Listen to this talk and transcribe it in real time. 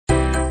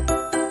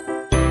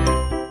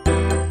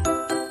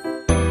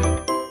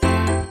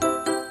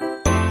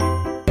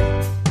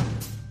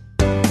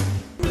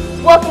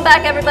Welcome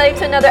back, everybody,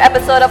 to another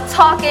episode of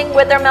Talking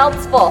with Our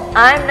Mouths Full.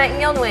 I'm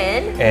Nightingale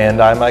Nguyen.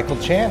 And I'm Michael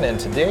Chan, and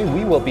today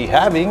we will be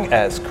having,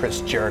 as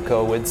Chris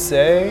Jericho would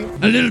say,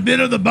 a little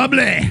bit of the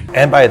bubbly.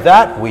 And by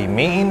that we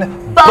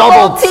mean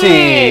Bubble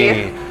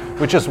tea!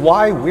 Which is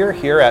why we're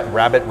here at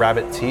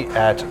Rabbit Tea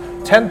at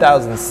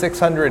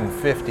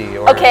 10,650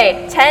 or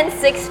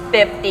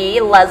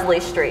 10650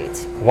 Leslie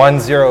Street.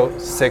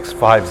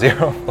 10650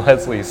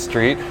 Leslie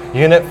Street,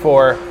 Unit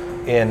 4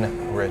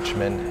 in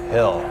Richmond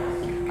Hill.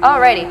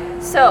 Alrighty,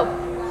 so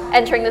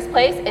entering this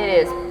place, it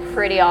is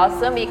pretty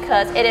awesome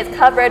because it is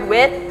covered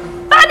with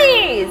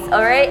bunnies,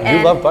 alright?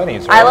 You love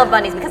bunnies, right? I love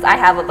bunnies because I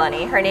have a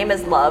bunny. Her name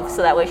is Love,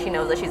 so that way she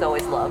knows that she's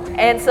always loved.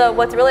 And so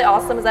what's really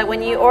awesome is that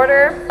when you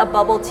order a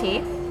bubble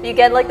tea, you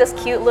get like this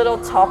cute little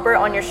topper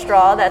on your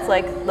straw that's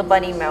like the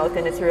bunny mouth,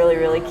 and it's really,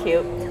 really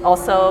cute.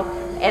 Also,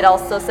 it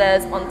also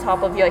says on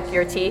top of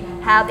your tea,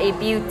 have a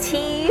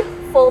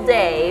beautiful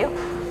day.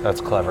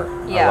 That's clever.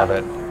 Yeah. I love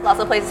it. Lots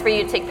of places for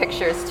you to take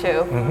pictures too.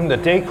 Mm-hmm. The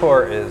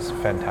decor is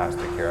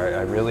fantastic here.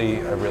 I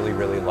really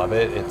love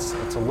it. It's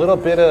a little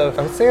bit of,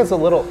 I would say it's a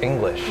little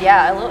English.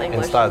 Yeah, a little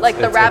English. Like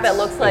the rabbit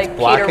looks like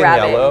black Peter and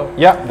Rabbit. Yellow.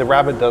 Yeah, the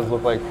rabbit does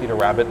look like Peter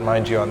Rabbit.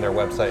 Mind you, on their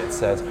website it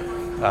says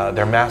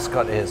their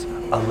mascot is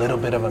a little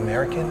bit of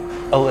American,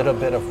 a little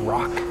bit of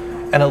rock,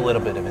 and a little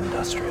bit of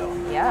industrial.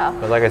 Yeah.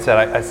 But like I said,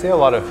 I see a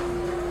lot of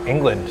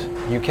England,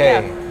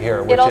 UK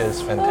here, which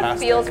is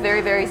fantastic. It feels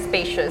very, very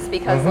spacious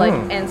because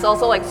and it's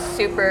also like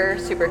super,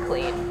 super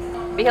clean.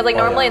 Because like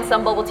normally in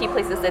some bubble tea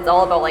places, it's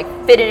all about like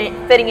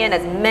fitting in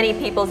as many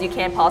people as you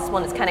can possible,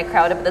 and it's kind of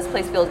crowded. But this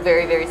place feels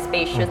very, very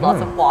spacious.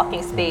 Lots of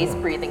walking space,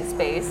 breathing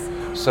space.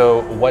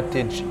 So what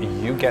did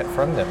you get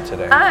from them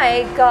today?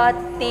 I got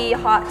the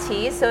hot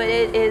tea. So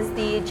it is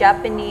the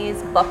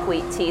Japanese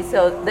buckwheat tea.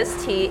 So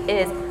this tea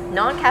is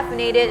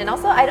non-caffeinated, and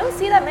also I don't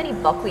see that many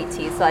buckwheat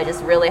teas, so I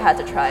just really had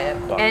to try it.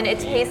 And it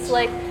tastes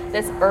like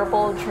this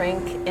herbal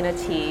drink in a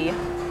tea.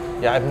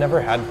 Yeah, I've never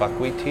had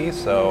buckwheat tea,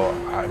 so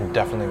I'm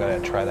definitely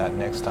going to try that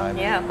next time.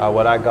 Yeah.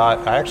 What I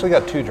actually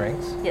got two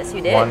drinks. Yes,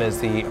 you did. One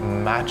is the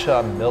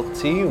matcha milk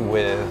tea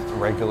with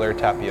regular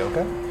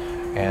tapioca,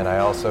 and I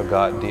also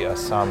got the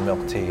Assam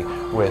milk tea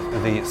with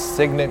the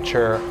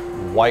signature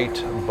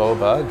white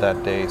boba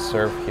that they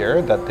serve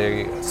here, that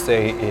they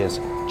say is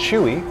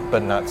chewy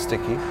but not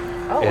sticky.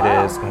 Oh, it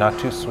wow. is not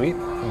too sweet,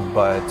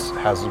 but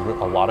has a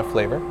lot of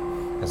flavor.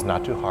 It's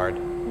not too hard,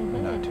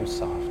 and not too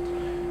soft.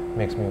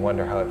 Makes me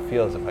wonder how it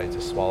feels if I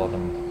just swallow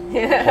them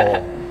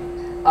whole.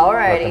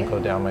 Alrighty. Let them go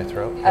down my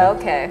throat.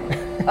 Okay.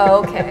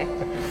 Okay.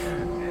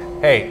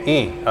 Hey,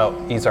 E. Oh,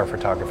 E's our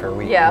photographer.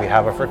 We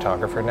have a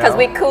photographer now. Because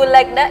we cool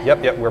like that.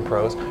 Yep, we're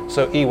pros.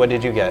 So E, what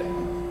did you get?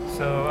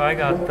 So I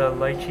got the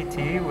lychee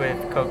tea with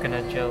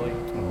coconut jelly.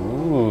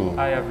 Ooh.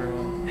 Hi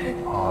everyone.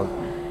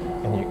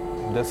 And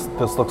this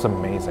looks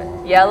amazing.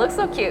 Yeah, it looks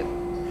so cute.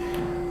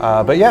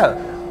 But yeah,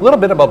 a little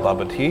bit about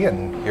bubble tea,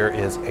 and here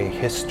is a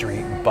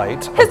history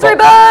bite. History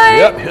bite!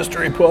 Yep,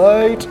 history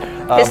bite.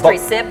 History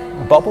sip.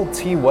 Bubble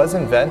tea was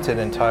invented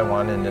in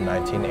Taiwan in the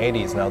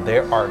 1980s. Now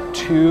there are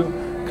two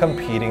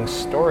competing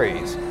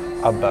stories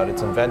about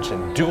its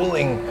invention,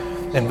 dueling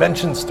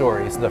invention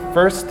stories. The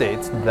first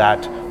states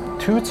that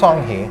Tu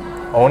Conghe,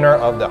 owner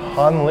of the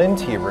Hanlin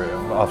Tea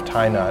Room of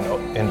Tainan,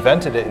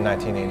 invented it in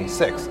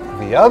 1986.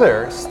 The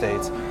other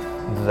states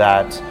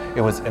that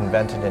it was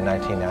invented in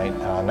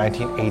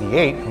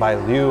 1988 by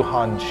Liu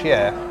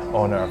Hanxie,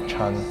 owner of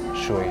Chen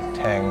Shui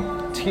Tang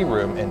Tea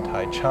Room in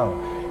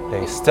Taichung.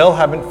 They still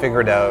haven't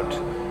figured out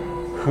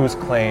whose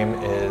claim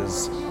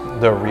is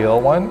the real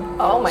one.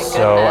 Oh my goodness.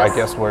 So I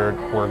guess we're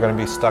going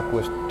to be stuck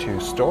with two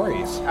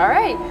stories. All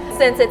right.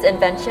 Since its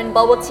invention,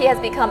 bubble tea has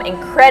become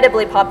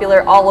incredibly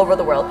popular all over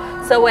the world.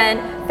 So when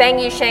Fang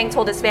Yusheng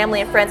told his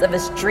family and friends of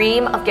his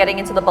dream of getting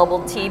into the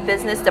bubble tea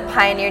business to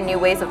pioneer new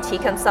ways of tea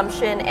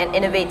consumption and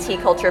innovate tea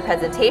culture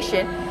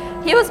presentation,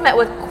 he was met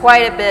with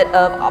quite a bit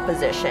of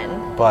opposition.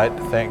 But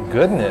thank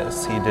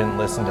goodness he didn't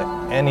listen to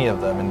any of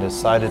them and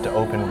decided to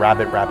open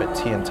Rabbit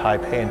Tea in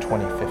Taipei in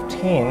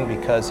 2015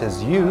 because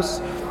his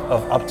use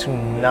of up to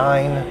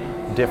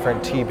 9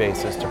 different tea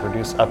bases to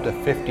produce up to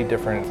 50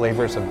 different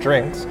flavors of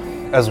drinks,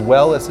 as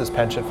well as his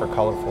penchant for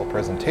colorful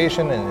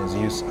presentation and his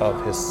use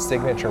of his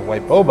signature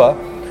white boba,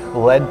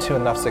 led to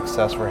enough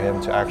success for him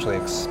to actually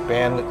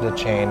expand the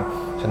chain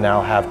to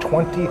now have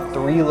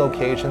 23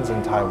 locations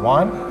in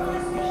Taiwan,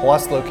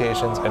 plus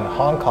locations in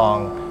Hong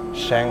Kong,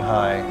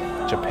 Shanghai,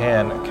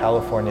 Japan,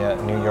 California,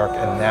 New York,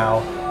 and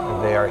now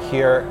they are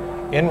here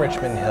in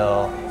Richmond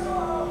Hill,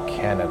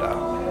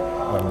 Canada.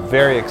 I'm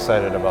very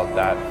excited about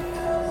that.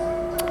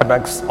 I'm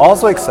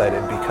also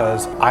excited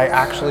because I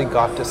actually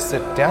got to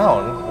sit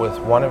down with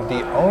one of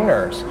the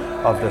owners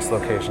of this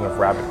location of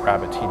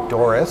Rabbit Tea,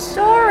 Doris,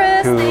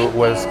 who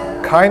was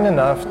kind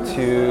enough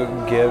to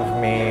give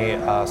me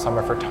some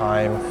of her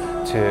time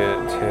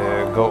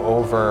to go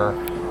over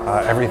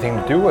everything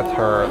to do with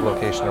her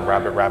location of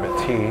Rabbit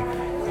Tea.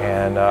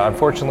 And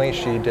unfortunately,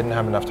 she didn't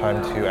have enough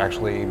time to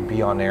actually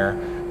be on air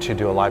to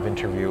do a live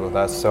interview with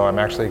us. So I'm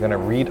actually going to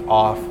read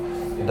off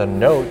the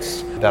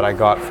notes that I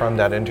got from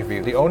that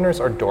interview. The owners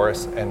are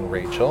Doris and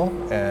Rachel,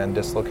 and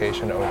this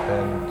location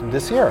opened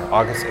this year,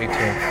 August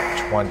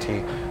 18th,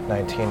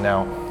 2019.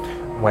 Now,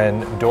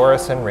 when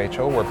Doris and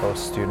Rachel were both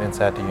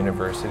students at the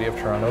University of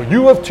Toronto,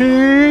 U of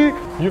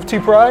T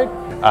pride.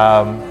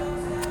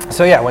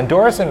 So yeah, when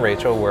Doris and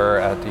Rachel were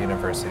at the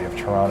University of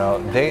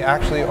Toronto, they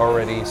actually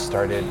already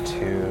started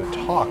to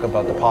talk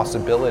about the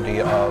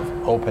possibility of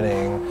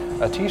opening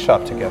a tea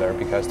shop together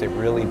because they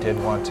really did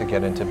want to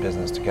get into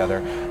business together.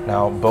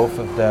 Now, both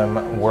of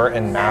them were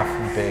in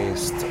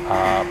math-based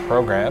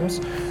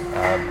programs.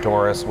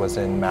 Doris was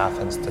in math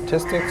and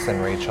statistics,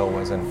 and Rachel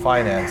was in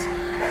finance.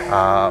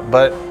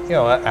 But you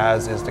know,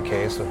 as is the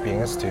case with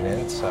being a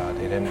student,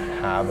 they didn't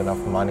have enough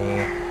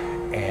money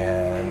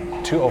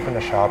and to open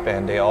a shop,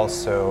 and they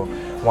also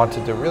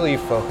wanted to really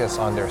focus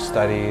on their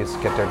studies,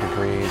 get their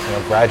degrees, you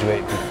know,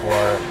 graduate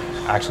before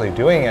actually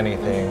doing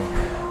anything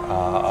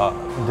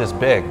this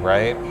big,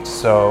 right?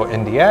 So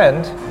in the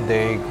end,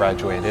 they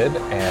graduated,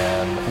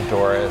 and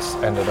Doris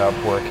ended up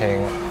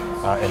working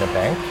in a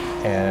bank,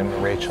 and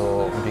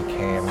Rachel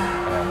became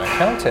an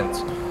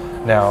accountant.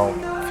 Now,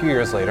 a few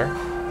years later,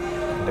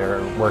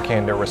 they're working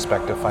in their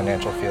respective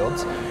financial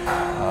fields.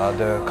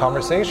 The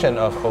conversation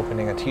of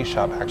opening a tea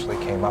shop actually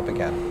came up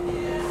again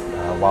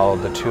while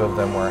the two of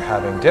them were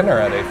having dinner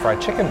at a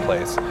fried chicken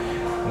place.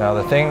 Now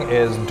the thing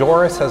is,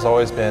 Doris has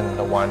always been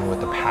the one with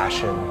the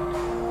passion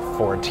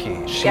for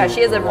tea. She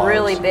is a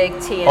really big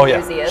tea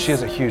enthusiast. Oh yeah, she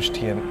is a huge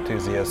tea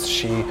enthusiast.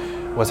 She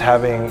was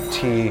having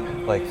tea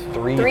like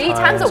three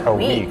times a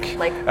week,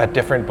 like at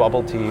different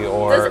bubble tea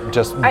or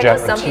just general tea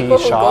shops. Some people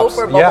who go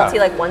for bubble tea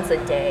like once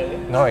a day.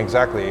 No,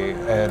 exactly,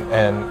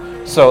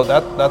 and so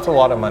that's a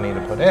lot of money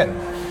to put in.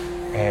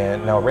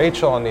 And now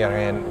Rachel, on the other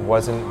hand,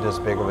 wasn't this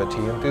big of a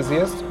tea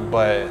enthusiast,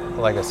 but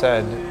like I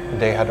said,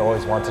 they had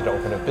always wanted to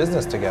open a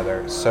business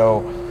together.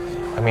 So,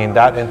 I mean,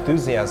 that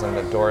enthusiasm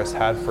that Doris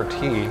had for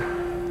tea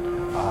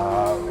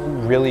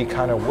really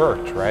kind of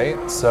worked,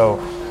 right? So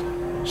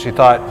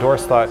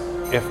Doris thought,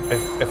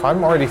 if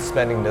I'm already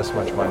spending this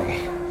much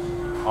money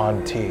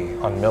on tea,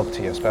 on milk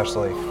tea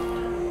especially,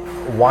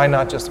 why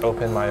not just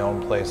open my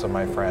own place with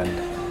my friend?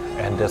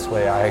 And this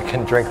way I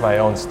can drink my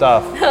own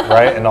stuff,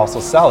 right? And also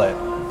sell it.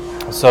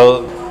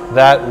 So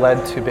that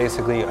led to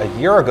basically a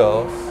year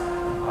ago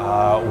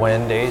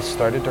when they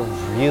started to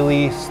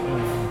really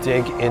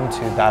dig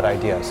into that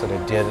idea. So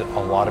they did a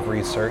lot of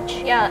research.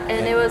 Yeah,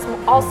 and it was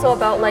also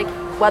about like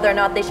whether or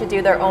not they should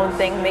do their own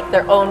thing, make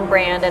their own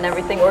brand and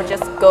everything, or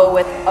just go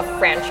with a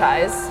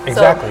franchise.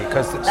 Exactly,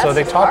 because so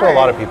they talk to a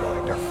lot of people,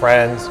 like their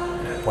friends.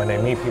 When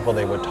they meet people,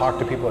 they would talk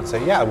to people and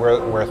say, yeah,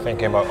 we're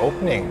thinking about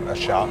opening a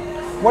shop.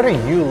 What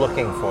are you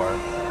looking for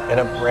in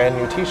a brand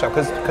new tea shop?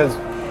 Because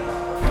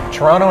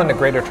Toronto and the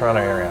Greater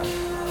Toronto area,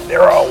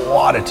 there are a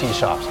lot of tea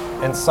shops.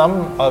 And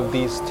some of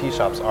these tea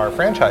shops are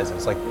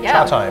franchises, like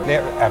Chow Time.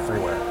 They're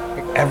everywhere.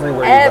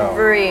 Everywhere you go.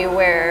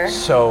 Everywhere.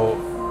 So,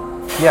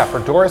 yeah, for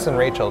Doris and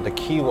Rachel, the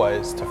key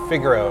was to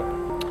figure out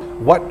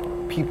what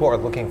people are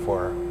looking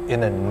for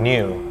in a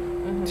new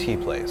tea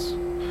place.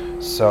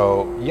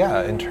 So,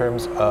 yeah, in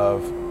terms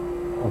of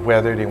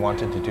whether they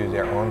wanted to do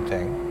their own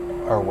thing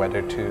or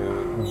whether to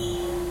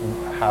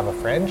have a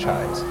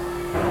franchise,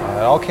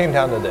 it all came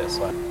down to this.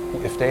 Like,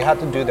 if they had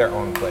to do their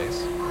own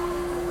place,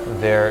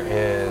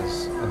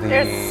 there's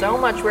so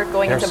much work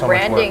going into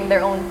branding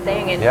their own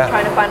thing and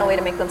trying to find a way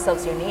to make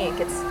themselves unique.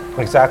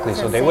 Exactly.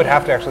 So they would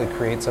have to actually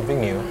create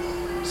something new,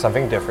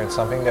 something different,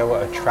 something that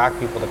will attract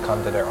people to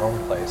come to their own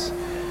place.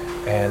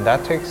 And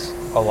that takes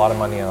a lot of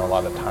money and a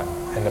lot of time.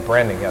 And the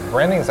branding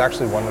is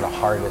actually one of the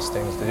hardest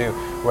things to do.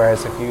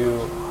 Whereas if you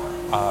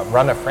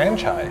run a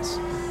franchise,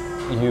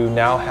 you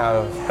now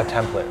have a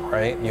template,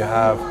 right? You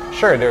have,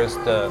 sure, there's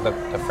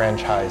the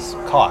franchise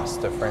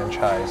cost, the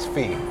franchise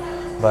fee.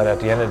 But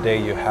at the end of the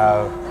day, you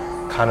have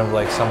kind of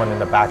like someone in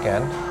the back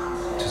end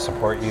to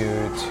support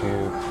you,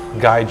 to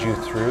guide you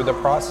through the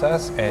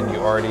process, and you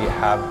already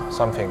have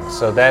something.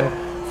 So then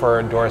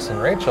for Doris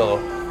and Rachel,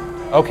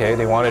 okay,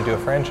 they want to do a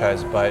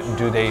franchise, but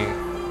do they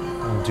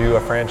do a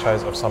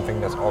franchise of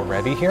something that's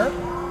already here?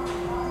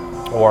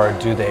 Or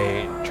do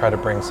they try to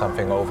bring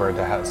something over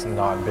that has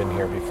not been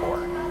here before?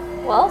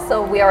 Well,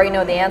 so we already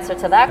know the answer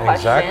to that question.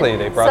 Exactly,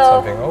 they brought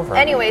something over.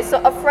 Anyway,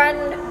 so a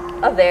friend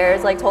of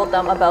theirs like told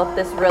them about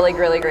this really,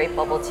 really great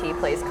bubble tea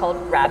place called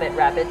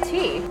Rabbit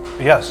Tea.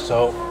 Yes,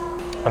 so,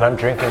 and I'm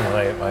drinking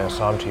my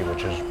Assam tea,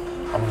 which is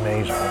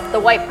amazing. The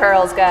white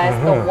pearls, guys,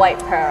 the white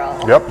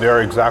pearl. Yep,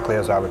 they're exactly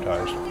as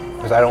advertised.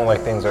 Because I don't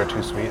like things that are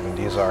too sweet, and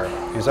these are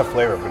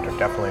flavor, but they're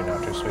definitely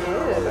not too sweet.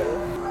 I love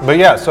it. But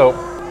yeah, so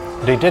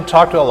they did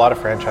talk to a lot of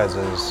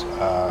franchises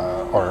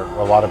or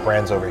a lot of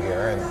brands over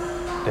here,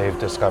 and they've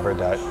discovered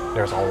that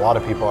there's a lot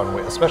of people on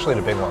wait, especially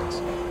the big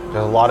ones.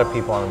 There's a lot of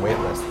people on wait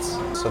lists,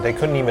 so they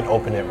couldn't even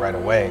open it right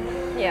away.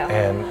 Yeah.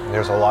 And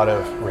there's a lot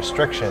of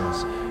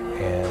restrictions,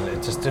 and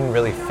it just didn't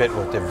really fit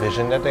with the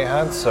vision that they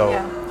had. So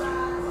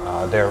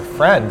their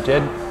friend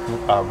did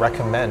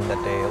recommend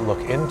that they look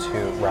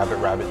into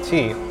Rabbit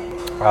Tea,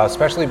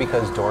 especially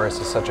because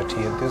Doris is such a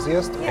tea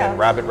enthusiast, and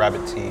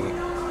Rabbit Tea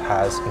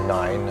has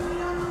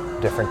 9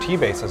 different tea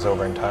bases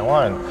over in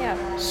Taiwan.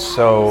 Yeah.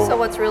 So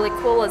what's really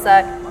cool is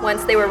that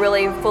once they were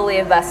really fully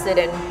invested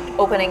in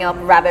opening up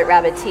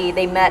Rabbit Tea,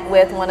 they met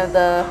with one of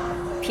the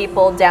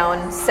people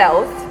down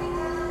south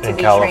to in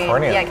be California.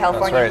 trained. Yeah, in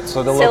California. That's right.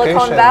 So the Silicon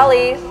location,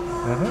 Valley.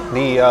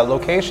 The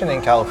location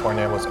in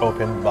California was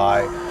opened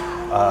by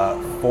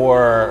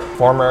 4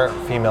 former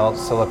female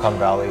Silicon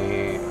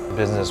Valley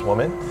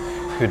businesswomen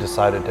who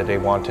decided that they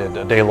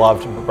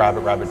loved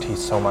Rabbit Tea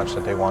so much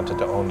that they wanted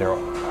to own their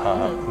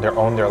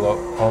own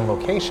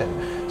location.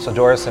 So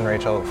Doris and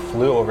Rachel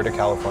flew over to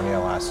California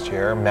last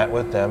year, met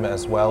with them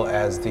as well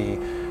as the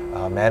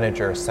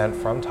manager sent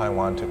from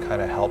Taiwan to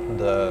kind of help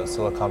the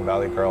Silicon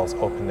Valley girls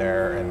open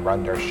there and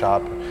run their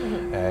shop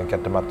and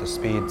get them up to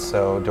speed.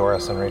 So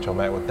Doris and Rachel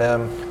met with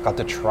them, got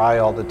to try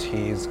all the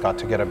teas, got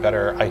to get a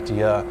better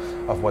idea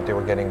of what they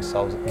were getting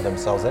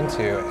themselves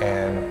into,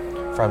 and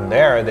from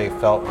there they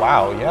felt,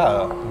 wow,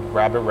 yeah,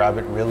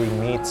 Rabbit really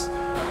meets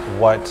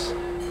what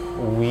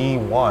we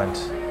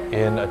want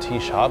in a tea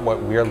shop,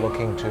 what we're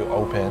looking to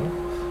open.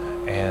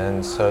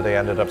 And so they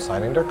ended up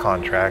signing their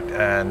contract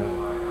and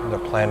the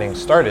planning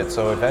started.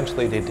 So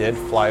eventually they did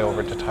fly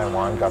over to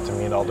Taiwan, got to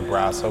meet all the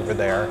brass over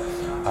there,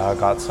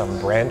 got some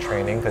brand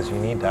training, because you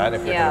need that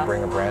if you're going to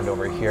bring a brand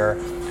over here.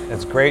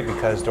 It's great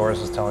because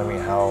Doris was telling me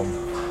how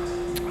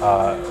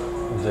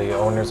the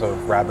owners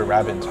of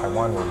Rabbit in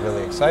Taiwan were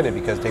really excited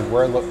because they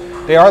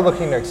are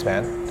looking to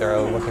expand. They're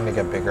looking to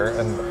get bigger,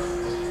 and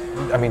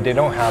I mean, they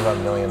don't have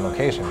 1 million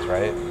locations,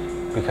 right?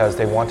 Because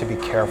they want to be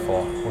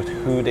careful with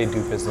who they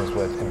do business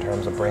with in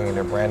terms of bringing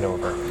their brand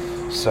over.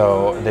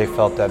 So they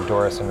felt that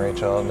Doris and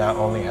Rachel not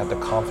only had the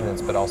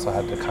confidence, but also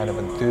had the kind of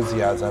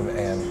enthusiasm,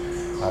 and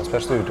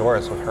especially with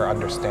Doris, with her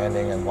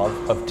understanding and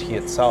love of tea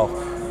itself,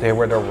 they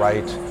were the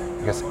right,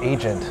 I guess,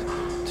 agent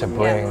to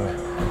bring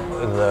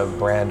the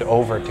brand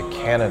over to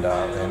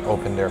Canada and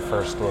open their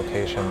first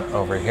location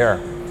over here.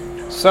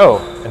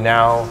 So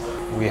now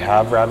we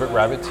have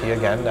Rabbit Tea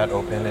again that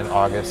opened in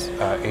August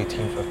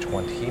 18th of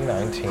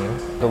 2019.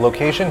 The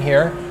location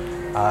here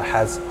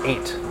has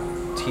 8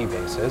 tea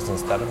bases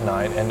instead of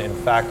 9, and in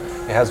fact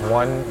it has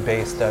one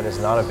base that is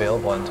not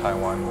available in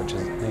Taiwan, which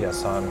is the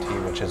Assam tea,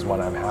 which is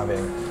what I'm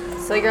having.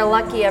 So you're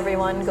lucky,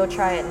 everyone. Go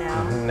try it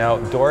now. Now,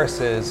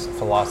 Doris's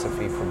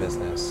philosophy for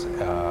business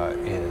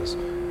is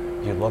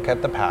you look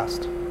at the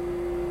past,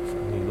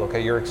 you look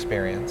at your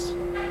experience,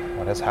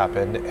 what has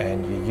happened,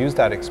 and you use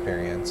that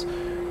experience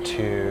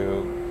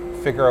to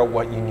figure out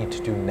what you need to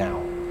do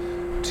now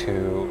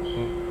to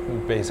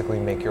basically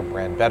make your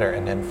brand better.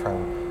 And then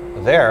from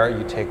there,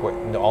 you take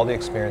all the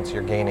experience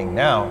you're gaining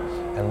now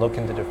and look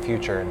into the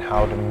future and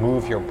how to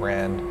move your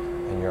brand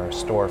and your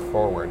store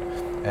forward.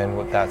 And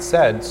with that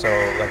said, so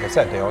like I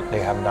said, they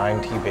have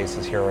 9 tea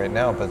bases here right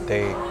now, but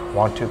they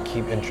want to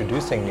keep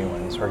introducing new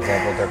ones. For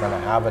example, they're going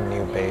to have a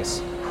new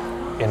base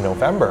in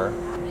November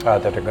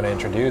that they're going to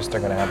introduce. They're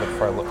going to have it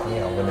for a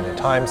limited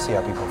time, see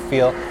how people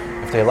feel.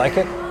 If they like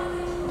it,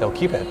 they'll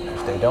keep it.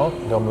 If they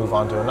don't, they'll move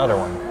on to another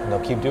one. And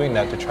they'll keep doing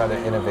that to try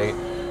to innovate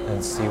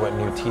and see what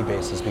new tea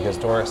bases, because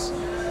Doris,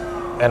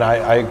 and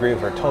I agree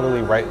with her,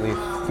 totally rightly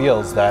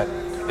feels that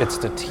it's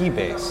the tea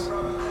base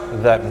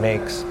that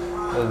makes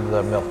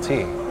the milk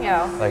tea.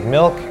 Yeah. Like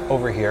milk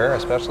over here,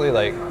 especially,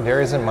 like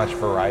there isn't much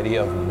variety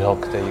of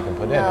milk that you can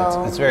put in.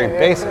 It's very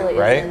basic, really,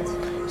 right?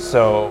 Isn't.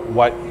 So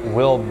what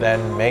will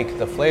then make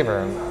the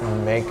flavor,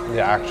 make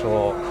the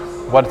actual,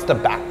 what's the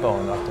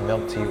backbone of the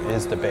milk tea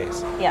is the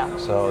base. Yeah.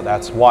 So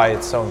that's why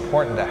it's so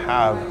important to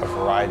have a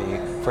variety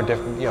for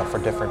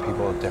different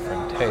people with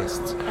different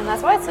tastes. And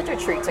that's why it's such a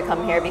treat to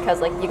come here,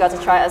 because like you got to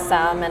try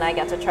Assam and I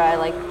get to try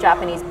like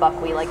Japanese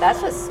buckwheat. Like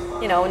that's just,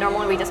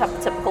 normally we just have the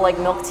typical like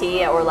milk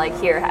tea, or like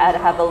here I'd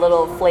have a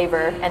little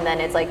flavor and then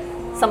it's like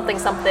something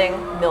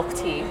milk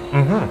tea.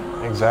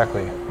 Mm-hmm.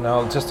 Exactly.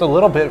 Now just a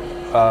little bit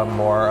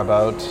more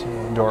about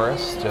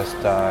Doris. Just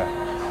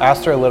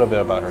asked her a little bit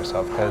about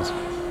herself, because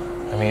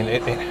I mean,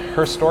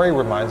 her story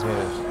reminds me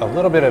of a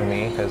little bit of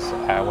me, because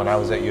when I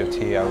was at U of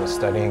T, I was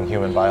studying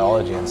human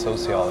biology and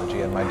sociology,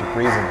 and my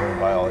degree's in human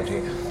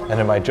biology. And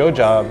in my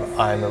job,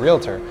 I'm a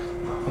realtor.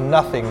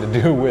 Nothing to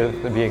do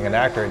with being an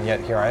actor, and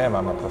yet here I am.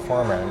 I'm a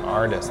performer, I'm an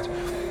artist.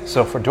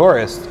 So for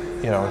Doris,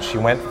 she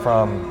went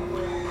from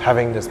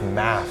having this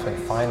math and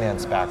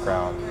finance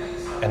background,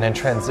 and then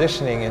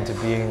transitioning into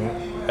being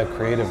a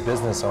creative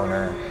business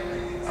owner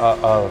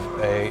of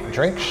a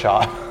drink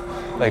shop.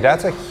 Like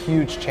that's a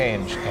huge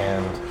change,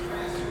 and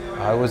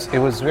it was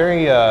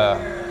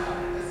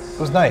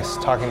nice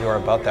talking to her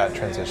about that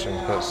transition,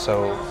 because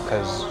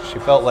she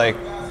felt like,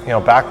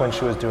 back when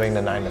she was doing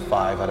the 9 to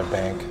 5 at a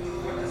bank,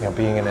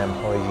 being an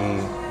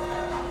employee,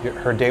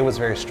 her day was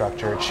very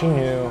structured. She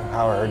knew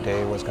how her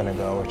day was going to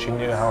go. She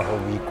knew how her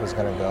week was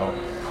going to go.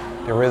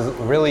 There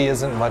really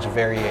isn't much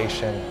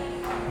variation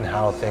in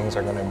how things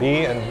are going to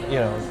be, and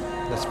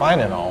that's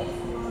fine and all.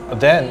 But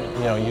then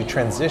you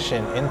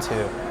transition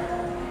into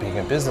being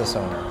a business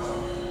owner.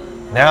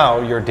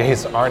 Now your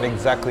days aren't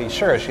exactly,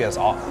 sure, she has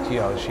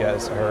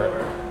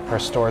her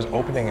store's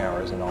opening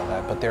hours and all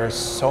that, but there is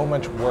so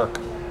much work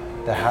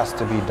that has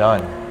to be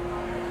done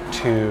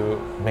to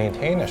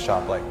maintain a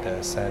shop like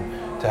this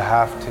and to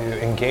have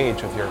to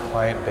engage with your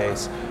client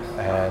base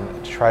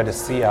and try to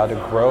see how to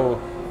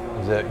grow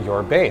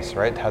your base,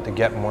 right? How to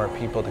get more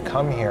people to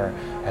come here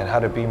and how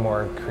to be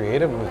more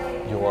creative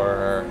with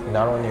your,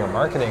 not only your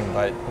marketing,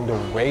 but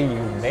the way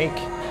you make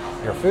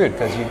your food,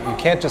 because you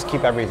can't just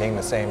keep everything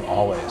the same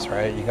always,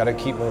 right? You got to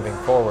keep moving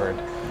forward.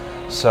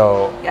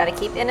 So you got to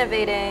keep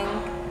innovating.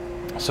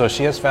 So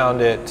she has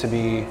found it to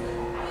be,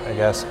 I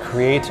guess,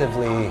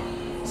 creatively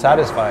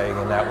satisfying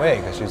in that way,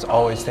 because she's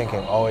always thinking.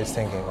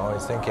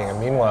 And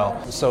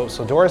meanwhile,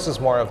 so Doris is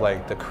more of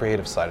like the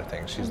creative side of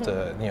things. She's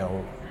the,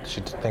 she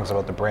thinks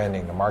about the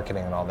branding, the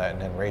marketing and all that.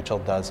 And then Rachel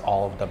does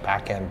all of the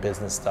back end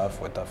business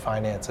stuff with the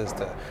finances,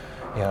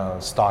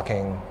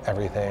 stocking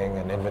everything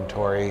and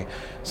inventory.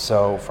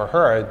 So for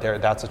her,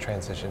 that's a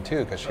transition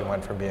too, because she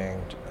went from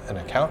being an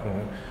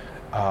accountant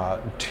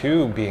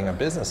to being a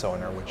business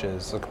owner, which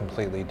is a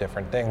completely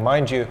different thing.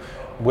 Mind you,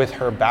 with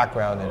her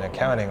background in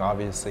accounting,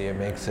 obviously it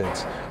makes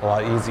it a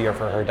lot easier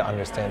for her to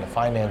understand the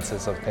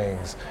finances of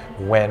things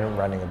when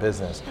running a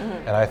business.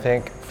 Mm-hmm. And I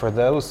think for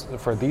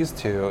these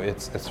two,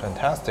 it's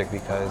fantastic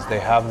because they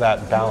have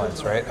that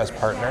balance, right? As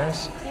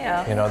partners,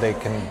 they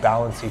can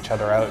balance each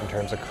other out in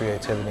terms of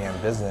creativity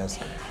and business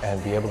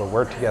and be able to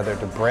work together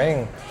to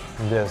bring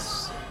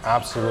this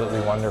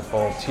absolutely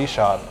wonderful tea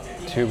shop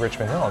to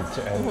Richmond Hill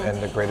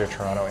and the Greater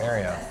Toronto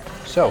area.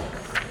 So,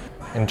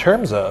 in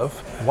terms of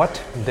what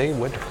they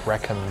would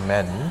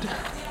recommend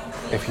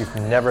if you've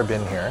never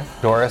been here,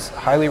 Doris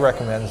highly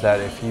recommends that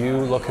if you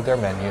look at their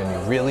menu and you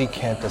really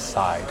can't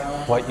decide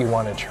what you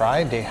want to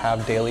try, they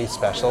have daily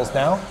specials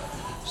now.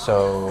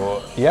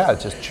 So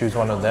just choose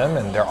one of them,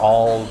 and they're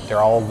all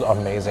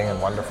amazing and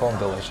wonderful and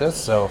delicious.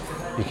 So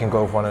you can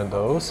go with one of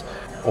those.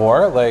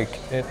 Or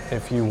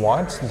if you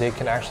want, they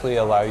can actually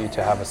allow you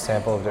to have a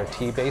sample of their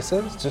tea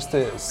bases just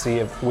to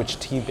see which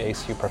tea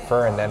base you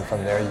prefer, and then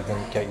from there you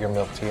can get your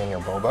milk tea and your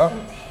boba.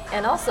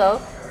 And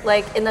also,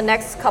 in the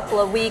next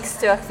couple of weeks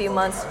to a few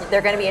months,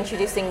 they're going to be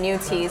introducing new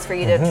teas for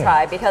you to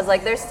try, because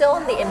they're still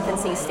in the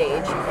infancy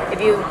stage.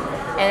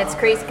 And it's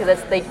crazy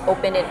because they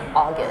opened in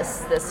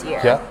August this year.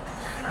 Yeah.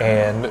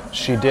 And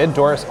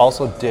Doris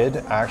also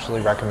did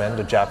actually recommend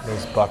a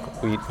Japanese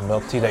buckwheat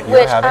milk tea that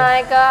you're having.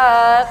 Which I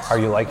got. Are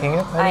you liking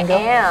it? I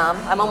am.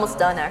 I'm almost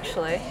done,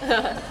 actually.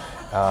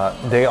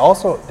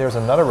 There's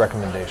another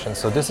recommendation.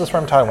 So this is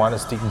from Taiwan.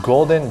 It's the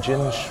Golden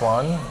Jin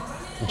Xuan,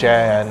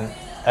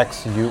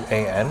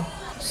 JNXUAN.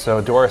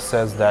 So Doris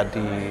says that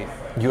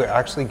you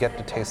actually get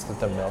to taste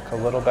the milk a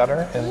little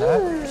better in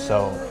that.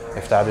 So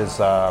if that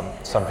is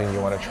something you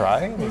want to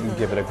try, you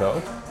give it a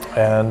go.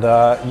 And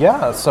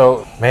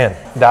so man,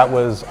 that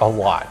was a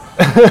lot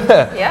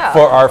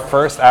for our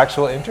first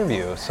actual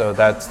interview. So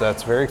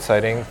that's very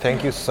exciting.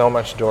 Thank you so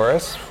much,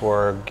 Doris,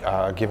 for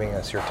giving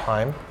us your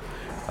time.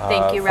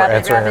 Thank you, for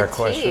answering our Rabbit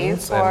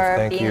questions. Tea,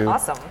 for being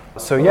awesome.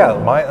 So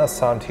my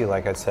Assam tea,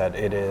 like I said,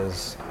 it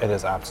is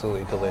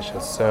absolutely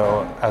delicious.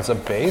 So as a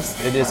base,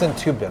 it isn't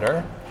too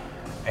bitter,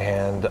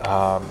 and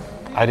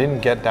I didn't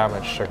get that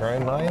much sugar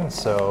in mine,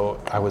 so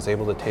I was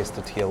able to taste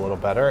the tea a little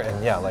better.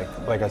 And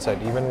like I said,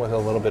 even with a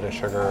little bit of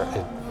sugar,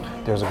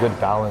 there's a good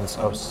balance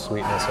of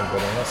sweetness and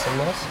bitterness in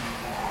this.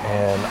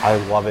 And I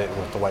love it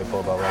with the white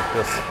boba like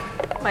this.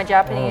 My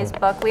Japanese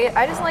buckwheat,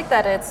 I just like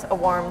that it's a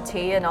warm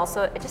tea, and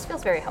also it just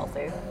feels very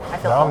healthy.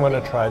 I'm going to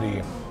try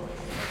the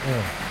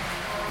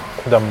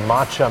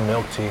matcha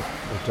milk tea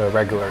with the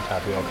regular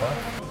tapioca.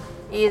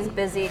 He is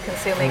busy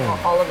consuming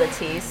all of the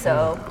tea,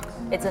 so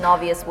it's an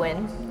obvious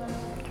win.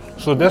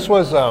 So this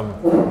was,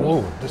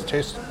 this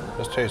tastes,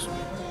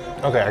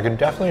 okay, I can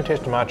definitely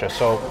taste the matcha.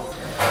 So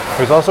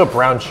there's also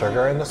brown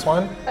sugar in this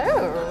one.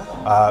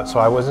 Oh. So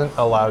I wasn't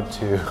allowed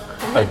to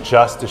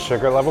adjust the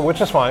sugar level,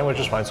 which is fine.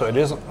 So it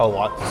is a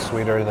lot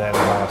sweeter than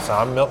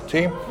Assam milk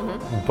tea,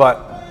 but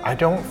I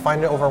don't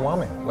find it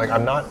overwhelming.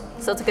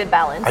 So it's a good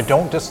balance. I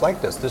don't dislike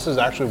this. This is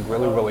actually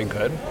really, really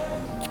good.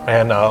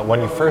 And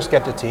when you first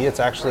get the tea, it's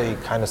actually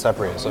kind of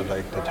separated. So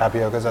the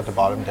tapioca's at the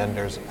bottom, then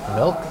there's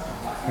milk.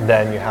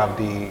 Then you have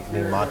the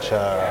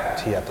matcha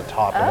tea at the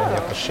top, and then you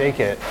have to shake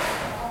it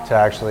to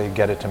actually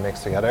get it to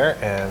mix together.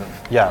 And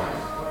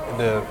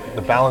the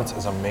balance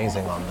is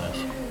amazing on this.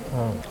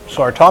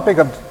 So our topic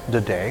of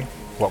the day,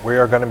 what we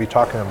are going to be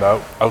talking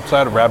about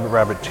outside of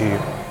Rabbit Tea,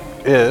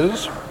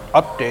 is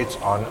updates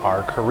on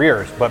our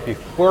careers. But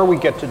before we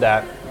get to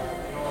that,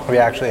 we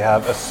actually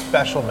have a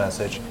special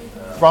message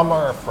from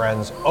our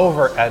friends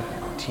over at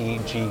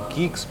TG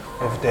Geeks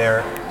with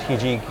their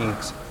TG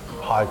Geeks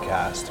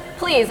podcast.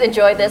 Please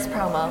enjoy this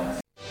promo.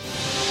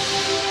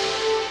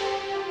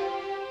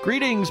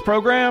 Greetings,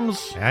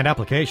 programs and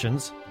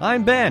applications.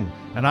 I'm Ben.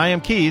 And I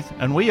am Keith,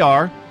 and we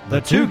are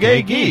the Two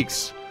Gay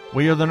Geeks.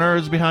 We are the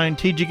nerds behind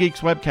TG Geeks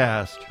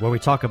webcast, where we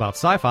talk about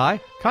sci-fi,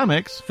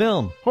 comics,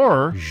 film,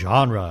 horror,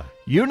 genre,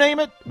 You name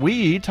it,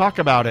 we talk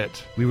about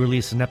it. We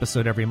release an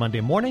episode every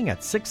Monday morning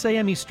at 6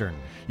 a.m. Eastern.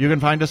 You can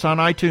find us on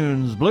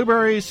iTunes,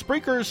 Blueberry,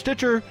 Spreaker,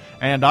 Stitcher,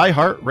 and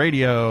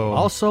iHeartRadio.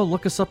 Also,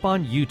 look us up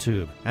on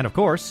YouTube. And of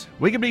course,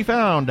 We can be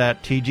found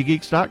at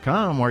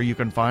tggeeks.com, where you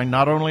can find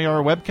not only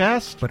our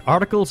webcast, but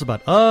articles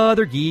about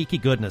other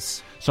geeky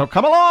goodness. so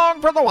come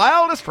along for the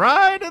wildest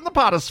ride in the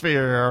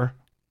potosphere.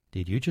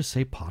 Did you just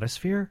say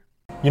potosphere?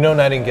 You know,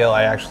 Nightingale,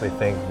 I actually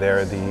think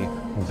they're the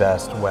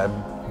best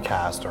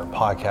webcast or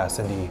podcast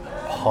in the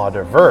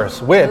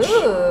Podiverse, which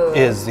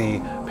is the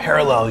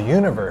parallel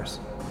universe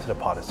to the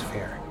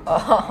Potosphere.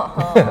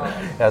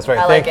 That's right.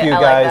 I like Thank it. you I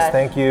like guys. that.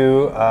 Thank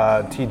you,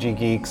 TG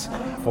Geeks,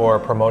 for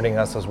promoting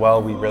us as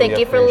well. We really Thank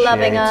you for appreciate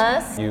loving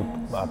us. you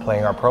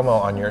playing our promo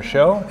on your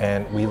show,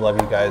 and we love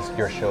you guys.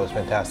 Your show is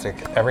fantastic.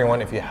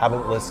 Everyone, if you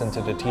haven't listened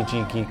to the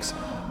TG Geeks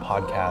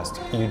podcast,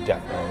 you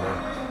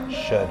definitely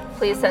should.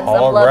 Please send All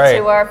some love right.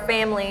 to our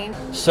family.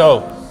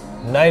 So,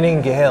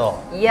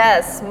 Nightingale,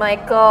 Yes,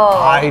 Michael.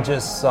 I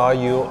just saw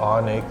you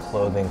on a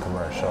clothing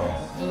commercial.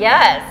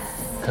 Yes.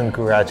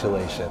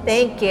 Congratulations.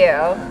 Thank you.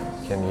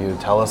 Can you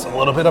tell us a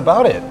little bit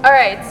about it? All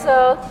right,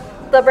 so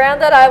the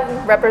brand that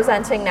I'm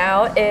representing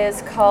now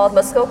is called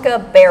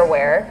Muskoka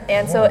Bearwear,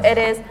 and so it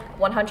is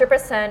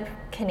 100%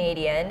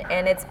 Canadian,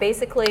 and it's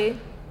basically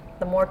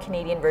the more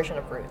Canadian version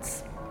of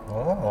Roots.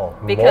 Oh,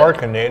 Because- more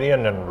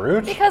Canadian than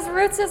Roots? Because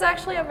Roots is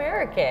actually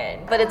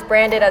American, but it's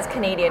branded as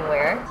Canadian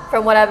wear,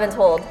 from what I've been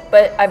told.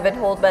 But I've been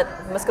told that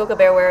Muskoka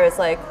Bearwear is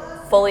like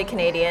fully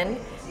Canadian,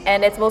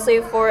 and it's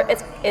mostly for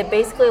it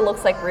basically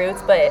looks like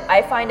Roots, but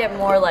I find it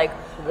more like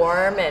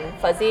warm and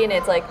fuzzy, and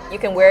it's like you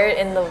can wear it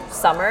in the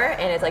summer,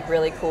 and it's like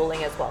really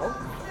cooling as well.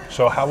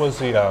 So how was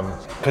the,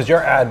 because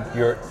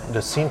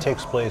the scene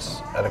takes place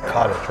at a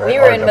cottage, right? We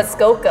were Or in the-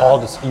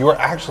 Muskoka. You were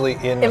actually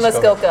in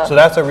Muskoka. So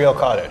that's a real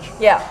cottage.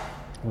 Yeah.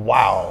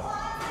 Wow.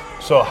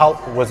 So how,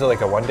 was it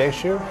like a one-day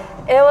shoot?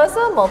 It was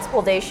a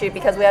multiple day shoot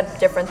because we had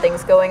different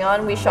things going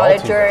on. We shot it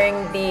Multi-day. during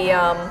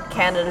the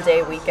Canada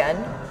Day weekend.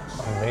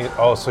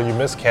 Oh, so you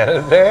missed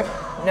Canada Day?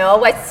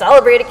 No, I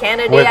celebrated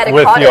Canada Day at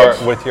a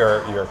cottage. with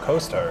your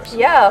co-stars.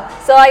 Yeah,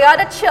 so I got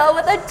to chill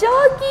with a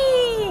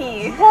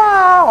doggy.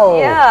 Wow.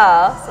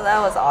 Yeah, so that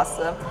was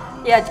awesome.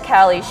 Yeah,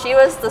 Callie, she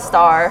was the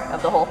star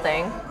of the whole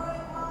thing.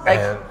 Like,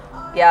 And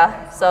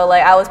yeah, so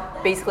like I was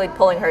basically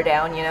pulling her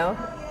down, you know?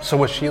 so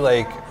was she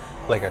like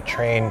a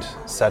trained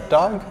set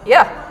dog?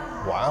 Yeah,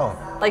 Wow.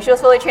 like she was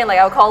fully trained. Like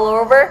I would call her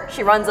over,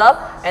 she runs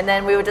up, and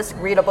then we would just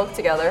read a book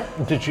together.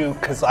 Did you?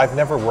 Because I've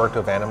never worked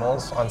with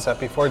animals on set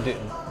before. Did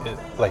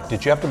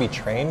you have to be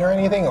trained or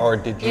anything, or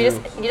did you?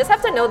 You just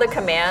have to know the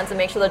commands and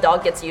make sure the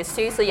dog gets used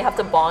to you. So you have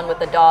to bond with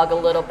the dog a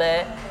little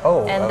bit.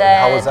 Oh, and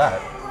how was that?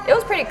 It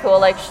was pretty cool.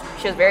 Like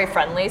she was very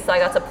friendly, so I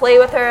got to play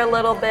with her a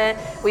little bit.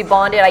 We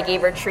bonded. I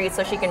gave her treats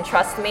so she can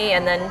trust me,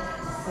 and then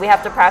we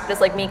have to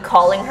practice like me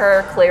calling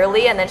her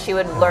clearly, and then she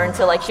would learn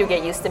to she would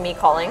get used to me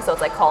calling. So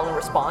it's like call and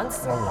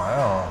response. Oh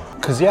wow.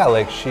 Because yeah,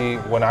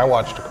 when I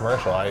watched the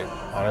commercial, I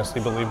honestly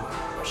believe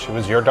she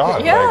was your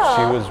dog. Yeah. Like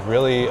she was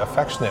really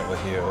affectionate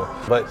with you.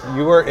 But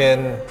you were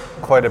in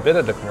quite a bit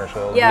of the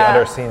commercial. Yeah. The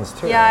other scenes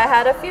too. Yeah, I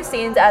had a few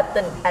scenes at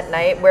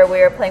night where we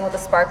were playing with the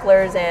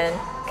sparklers and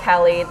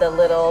Callie, the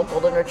little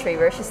golden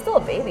retriever. She's still a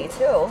baby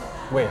too.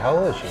 Wait, how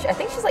old is she? I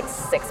think she's like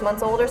 6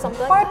 months old or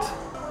something. What?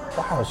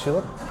 Wow, she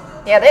looked.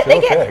 Yeah, She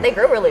looked big. they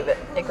grow really big.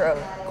 They grow.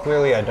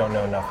 Clearly, I don't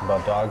know enough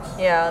about dogs.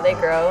 Yeah, they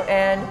grow,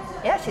 and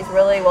yeah, she's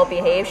really well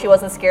behaved. She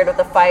wasn't scared of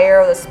the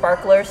fire or the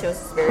sparkler. She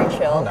was very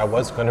chill. That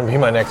was going to be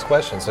my next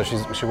question. So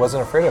she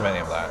wasn't afraid of any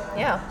of that.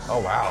 Yeah. Oh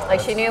wow. Like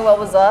she knew what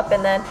was up,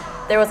 and then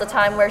there was a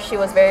time where she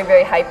was very,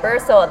 very hyper.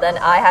 So then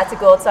I had to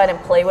go outside and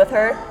play with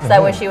her, so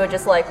that way she would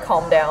just like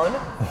calm down.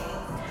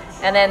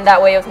 And then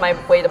that way it was my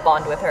way to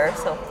bond with her.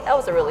 So that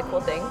was a really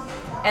cool thing.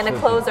 And the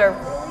clothes are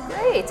really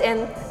great,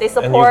 and they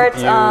support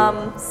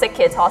Sick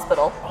Kids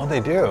Hospital. Oh, they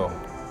do.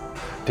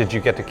 Did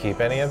you get to keep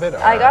any of it?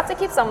 I got to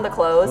keep some of the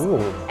clothes, Ooh.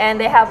 and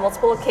they have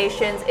multiple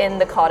locations in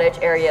the cottage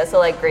area. So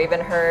like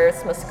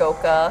Gravenhurst,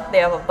 Muskoka, they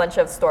have a bunch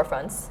of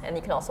storefronts, and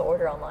you can also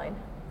order online.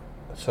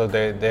 So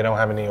they don't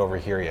have any over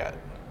here yet.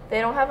 They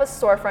don't have a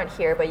storefront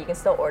here, but you can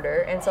still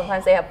order, and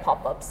sometimes they have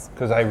pop-ups.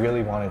 Because I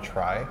really want to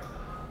try.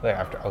 Like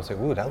after I was like,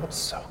 ooh, that looks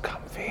so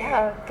comfy.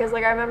 Yeah, because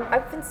like I remember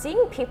I've been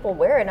seeing people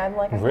wear it, and I'm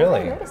like, I've Really?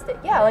 never noticed it.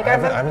 Yeah, like I I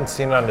remember. haven't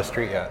seen it on the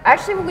street yet.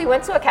 Actually, we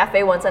went to a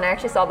cafe once, and I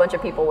actually saw a bunch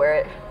of people wear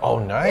it. Oh,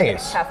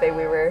 nice. Cafe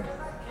we were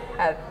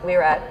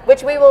at,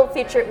 which we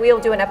will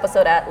do an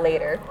episode at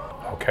later.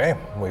 Okay,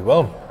 we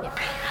will.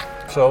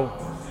 So,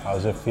 how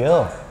does it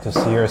feel to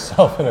see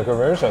yourself in a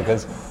commercial?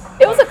 Because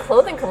It was a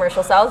clothing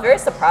commercial, so I was very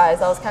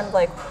surprised. I was kind of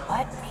like,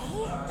 what,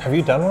 me? have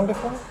you done one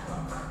before?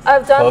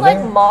 I've done like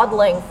Clothing?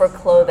 modeling for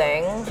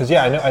clothing. Because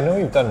yeah, I know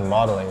you've done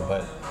modeling,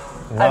 but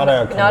not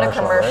a commercial. Not a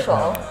commercial.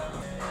 Right?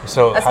 No.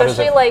 So how does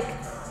Especially it? like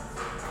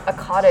a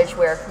cottage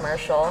wear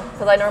commercial,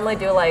 because I normally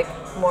do like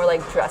more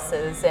like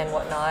dresses and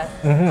whatnot.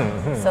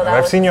 So that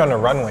I've was, seen you on a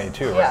runway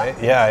too, Yeah. right?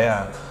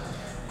 Yeah.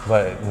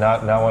 But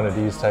not one of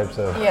these types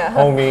of Yeah.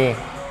 homey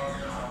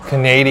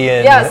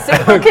Canadian. yeah,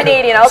 super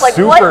Canadian. I was like,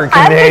 Super what? I'm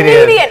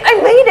Canadian. Canadian.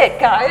 I made it,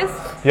 guys.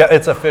 Yeah,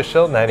 it's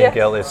official.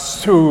 Nightingale is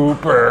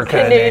super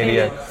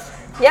Canadian.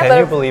 Yeah, Can but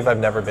you believe I've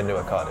never been to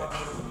a cottage?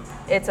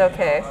 it's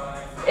okay.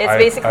 It's I've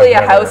basically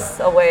a never- house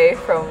away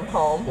from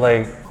home.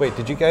 Like, wait,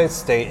 did you guys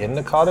stay in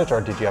the cottage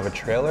or did you have a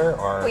trailer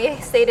or? We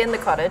stayed in the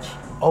cottage.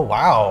 Oh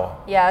wow.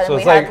 Yeah, So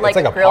and it's we like had like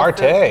it's like a grilled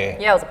party. food.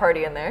 Yeah, it was a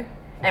party in there,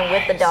 and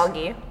with the Nice.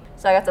 doggy.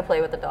 So I got to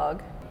play with the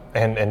dog.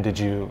 And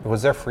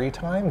was there free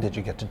time? Did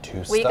you get to do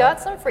We stuff? got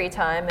some free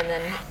time, and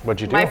then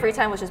What'd you do? my free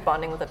time was just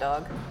bonding with the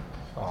dog,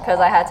 because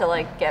I had to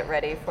like get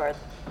ready for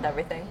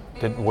everything.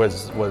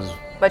 Was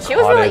But she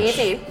was really cottage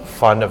easy.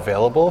 fun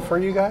available for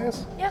you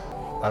guys? Yeah.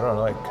 I don't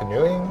know, like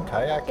canoeing,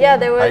 kayaking, Yeah,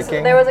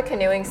 hiking? there was a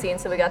canoeing scene,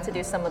 so we got to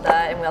do some of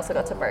that, and we also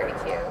got to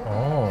barbecue.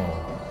 Oh.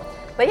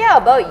 But yeah,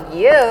 about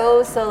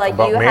you. So like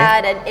About you me?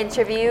 had an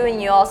interview,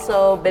 and you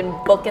also been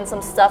booking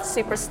some stuff,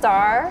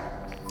 Superstar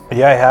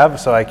Yeah, I have.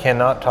 So I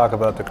cannot talk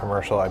about the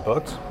commercial I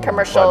booked. but-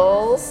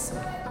 commercials.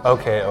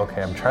 Okay.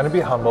 I'm trying to be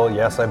humble.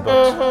 Yes, I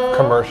booked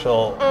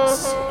commercials,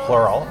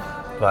 plural,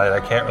 but I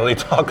can't really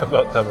talk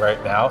about them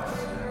right now.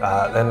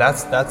 And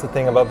that's the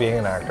thing about being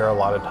an actor. A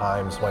lot of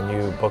times when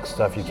you book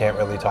stuff, you can't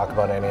really talk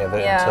about any of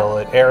it Yeah. until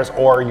it airs,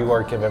 or you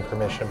are given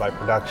permission by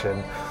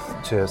production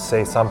to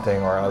say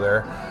something or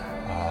other.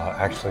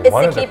 Actually, It's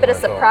one to of the keep it a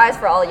commercials- surprise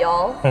for all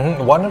y'all.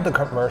 One of the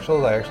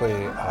commercials I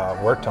actually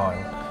worked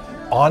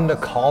on the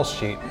call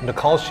sheet. The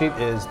call sheet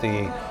is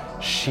the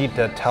sheet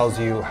that tells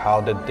you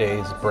how the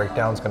day's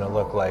breakdown is going to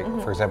look like.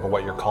 For example,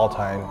 what your call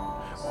time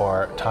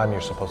or time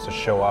you're supposed to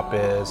show up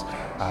is,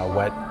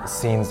 what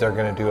scenes they're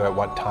going to do at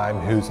what time,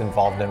 who's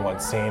involved in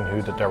what scene,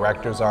 who the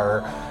directors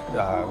are,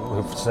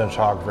 who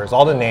cinematographers,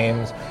 all the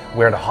names,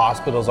 where the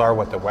hospitals are,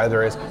 what the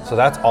weather is. So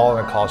that's all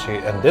in a call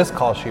sheet. And this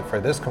call sheet for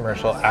this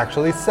commercial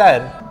actually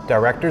said,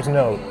 director's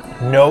note,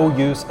 no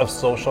use of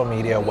social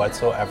media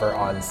whatsoever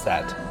on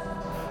set.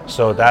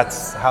 So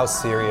that's how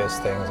serious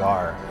things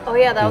are. Oh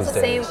yeah, that was these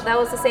the same. days. That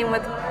was the same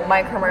with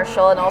my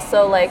commercial, and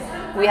also like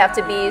we have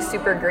to be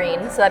super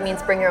green, so that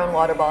means bring your own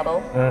water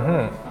bottle.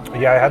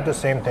 Yeah, I had the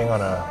same thing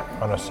on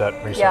a set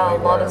recently. Yeah, a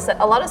lot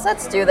where- of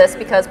sets do this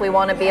because we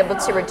want to be able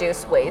to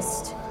reduce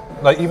waste.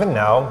 Like even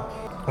now,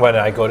 when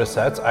I go to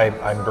sets,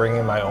 I'm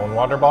bringing my own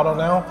water bottle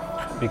now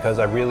because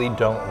I really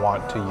don't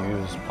want to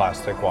use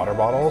plastic water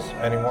bottles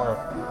anymore.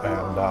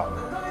 And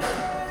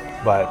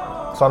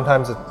but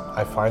sometimes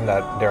I find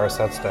that there are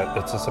sets that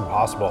it's just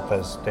impossible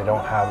because they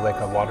don't have like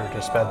a water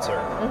dispenser.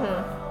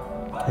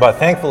 But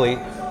thankfully,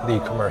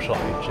 the commercial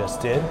I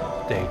just did,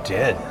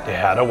 they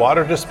had a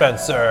water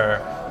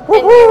dispenser. And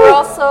you were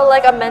also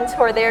like a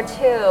mentor there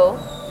too.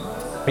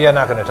 Yeah,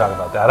 not going to talk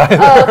about that either.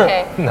 Oh,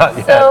 okay. Not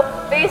yet.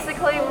 So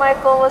basically,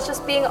 Michael was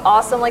just being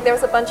awesome. Like there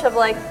was a bunch of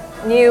like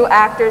new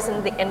actors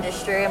in the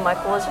industry, and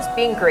Michael was just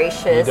being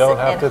gracious. You don't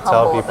have and to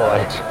tell humble people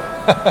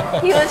about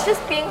it. He was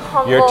just being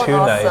humble. You're too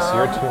and nice. awesome.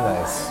 You're too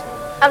nice.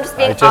 I'm just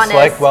being I just honest.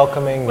 like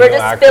welcoming We're new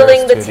just actors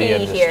spilling the to tea the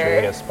industry,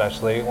 here.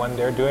 especially when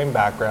they're doing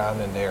background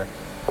and they're,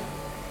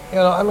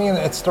 I mean,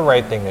 it's the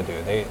right thing to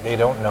do. They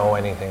don't know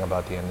anything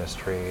about the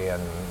industry,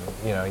 and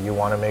you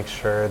want to make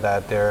sure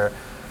that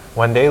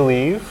when they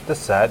leave the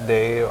set,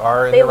 they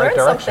are in They the right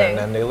learn direction something.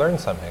 and they learn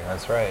something.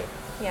 That's right.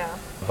 Yeah.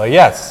 But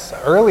yes,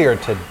 earlier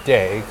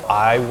today,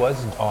 I was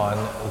on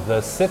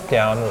the sit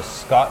down with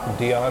Scott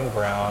Dion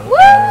Brown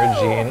and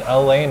Regine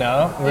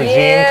Elena. Regine,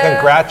 Yeah.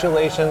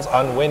 congratulations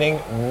on winning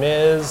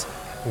Ms.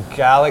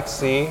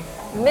 Galaxy.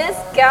 Miss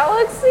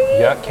Galaxy.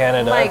 Yeah,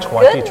 Canada My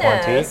 2020.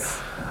 goodness.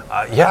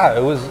 Yeah,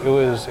 it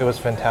was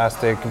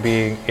fantastic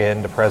being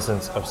in the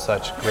presence of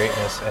such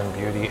greatness and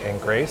beauty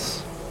and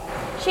grace.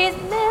 She's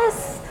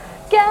Miss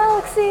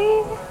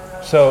Galaxy.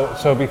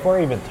 So before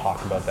I even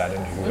talk about that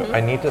interview, I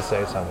need to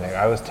say something.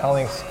 I was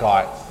telling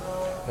Scott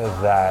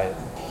that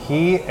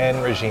he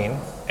and Regine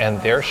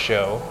and their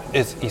show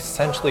is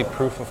essentially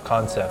proof of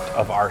concept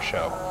of our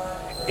show,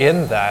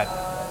 in that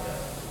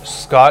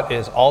Scott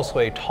is also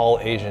a tall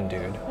Asian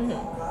dude,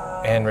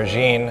 and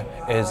Regine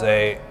is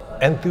a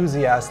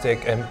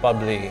enthusiastic and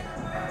bubbly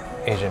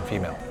Asian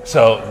female.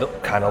 So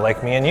kind of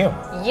like me and you,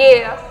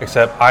 Yeah.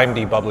 except I'm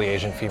the bubbly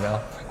Asian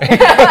female.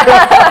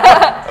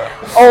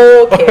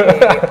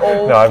 Okay.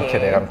 No,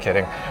 I'm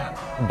kidding.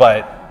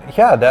 But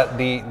yeah, that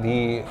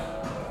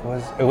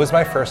it was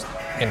my first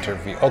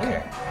interview.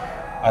 Okay,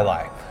 I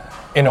lie.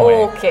 In a way.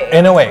 Okay.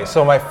 In a way.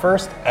 So my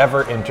first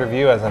ever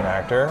interview as an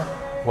actor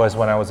was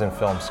when I was in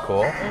film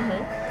school,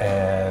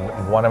 and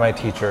one of my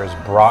teachers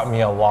brought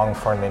me along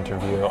for an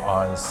interview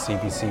on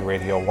CBC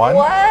Radio 1.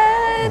 What?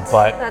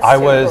 But That's I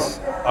too was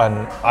cool.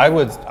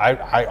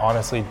 I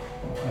honestly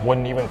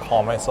wouldn't even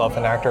call myself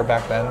an actor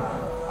back then.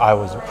 I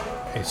was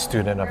a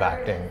student of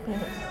acting,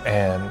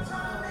 and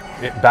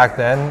back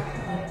then,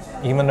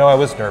 even though I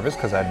was nervous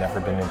because I'd never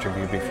been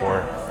interviewed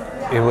before,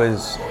 it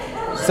was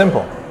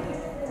simple,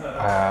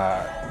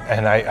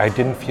 and I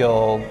didn't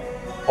feel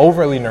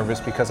overly nervous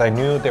because I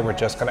knew they were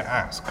just going to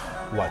ask,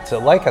 "What's it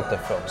like at the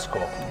film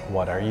school?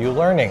 What are you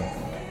learning?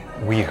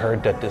 We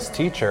heard that this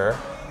teacher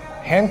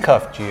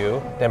handcuffed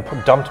you, then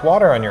dumped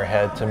water on your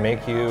head to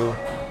make you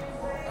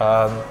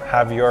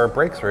have your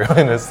breakthrough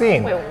in a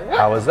scene. Wait, what?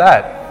 How was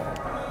that?"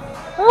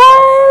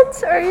 What?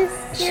 Are you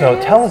serious?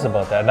 So tell us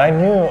about that. And I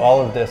knew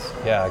all of this.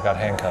 Yeah, I got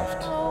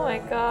handcuffed. Oh my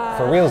god.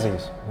 For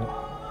realsies.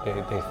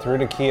 They threw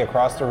the key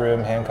across the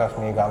room, handcuffed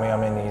me, got me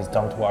on my knees,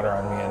 dumped water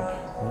on me,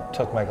 and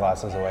took my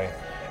glasses away.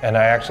 And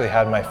I actually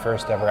had my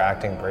first ever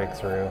acting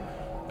breakthrough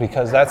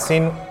because that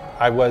scene,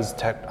 I was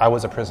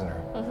a prisoner.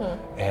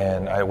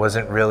 And I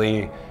wasn't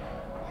really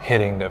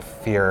hitting the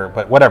fear,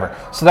 but whatever.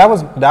 So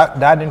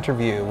that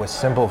interview was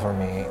simple for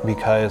me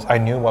because I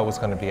knew what was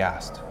going to be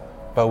asked.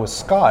 But with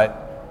Scott,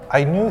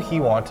 I knew he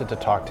wanted to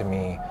talk to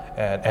me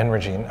and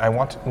Regine.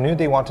 Knew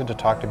they wanted to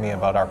talk to me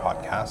about our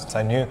podcasts.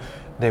 I knew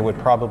they would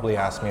probably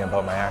ask me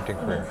about my acting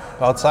career.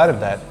 But outside of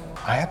that,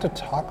 I had to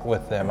talk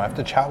with them. I have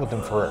to chat with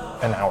them for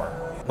an hour.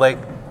 Like,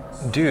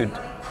 dude,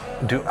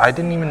 I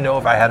didn't even know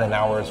if I had an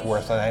hour's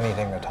worth of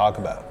anything to talk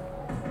about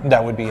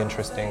that would be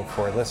interesting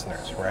for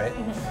listeners, right?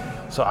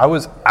 So I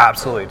was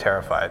absolutely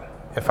terrified,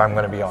 if I'm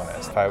going to be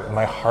honest.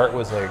 My heart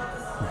was like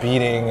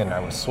beating and I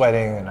was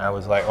sweating and I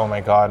was like, oh my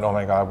God,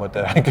 what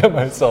did I get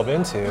myself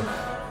into?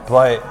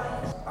 But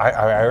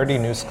I already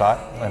knew Scott.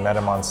 I met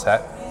him on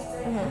set.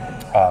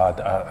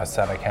 A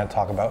set I can't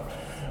talk about.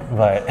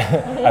 But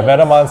I met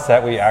him on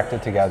set, we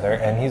acted together,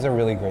 and he's a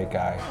really great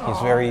guy. He's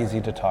very easy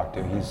to talk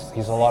to.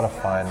 He's a lot of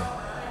fun.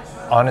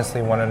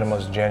 Honestly, one of the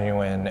most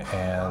genuine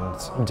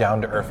and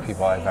down-to-earth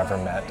people I've ever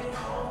met,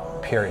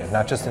 period.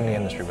 Not just in the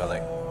industry, but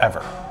like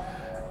ever.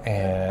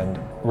 And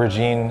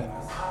Regine,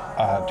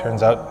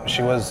 turns out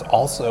she was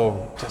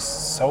also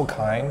just so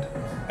kind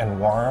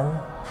and warm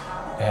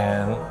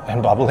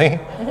and bubbly.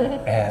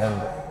 And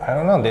I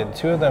don't know, the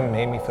two of them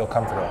made me feel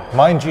comfortable.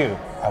 Mind you,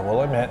 I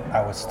will admit,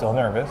 I was still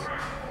nervous.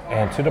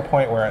 And to the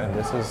point where, and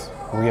this is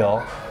real,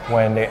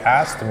 when they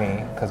asked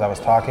me, because I was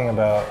talking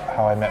about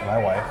how I met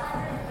my wife,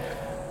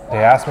 they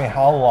asked me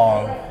how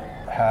long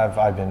have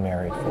I been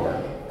married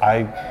for.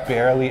 I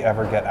barely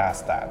ever get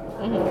asked that.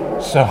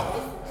 So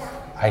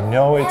I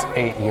know it's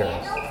 8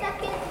 years,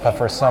 but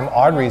for some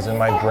odd reason,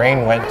 my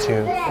brain went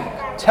to,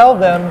 tell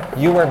them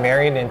you were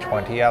married in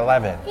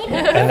 2011.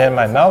 And then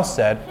my mouth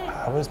said,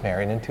 I was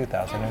married in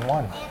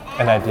 2001.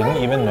 And I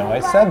didn't even know I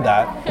said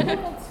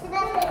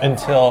that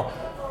until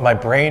my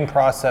brain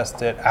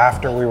processed it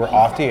after we were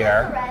off the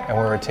air and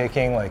we were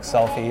taking like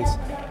selfies.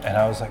 And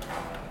I was like,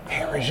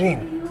 hey,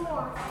 Regine,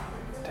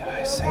 did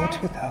I say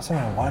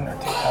 2001 or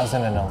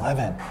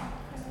 2011?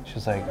 She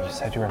was like, you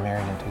said you were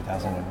married in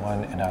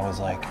 2001. And I was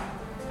like,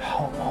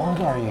 how old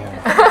are you?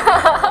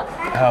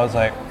 And I was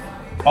like,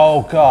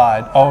 oh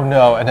God, oh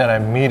no. And then I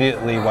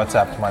immediately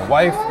WhatsApped my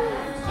wife,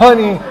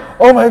 honey,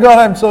 oh my God,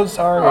 I'm so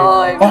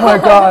sorry. Oh my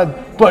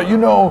God, but you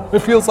know, it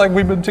feels like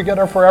we've been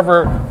together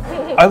forever.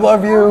 I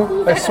love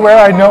you. I swear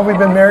I know we've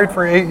been married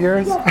for 8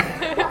 years.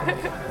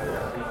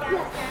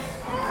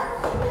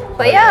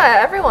 But yeah,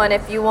 everyone,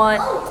 if you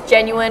want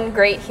genuine,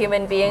 great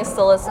human beings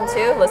to listen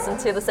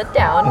to The Sit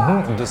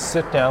Down. Just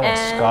sit down with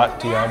Scott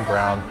Dion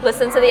Brown.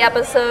 Listen to the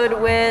episode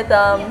with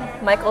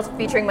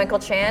featuring Michael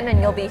Chan,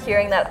 and you'll be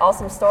hearing that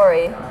awesome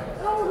story.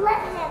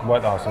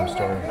 What awesome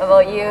story?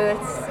 About you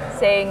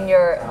saying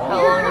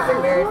how long you've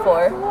been married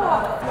for.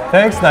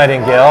 Thanks,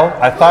 Nightingale.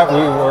 I thought we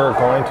were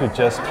going to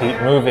just keep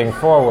moving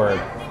forward.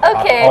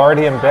 Okay. I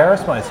already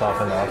embarrassed myself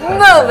enough.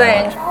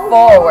 Moving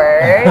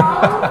forward.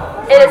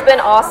 It has been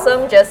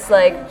awesome just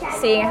like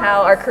seeing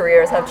how our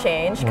careers have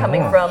changed,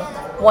 coming from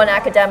one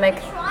academic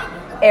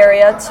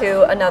area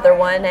to another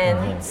one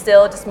and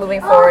still just moving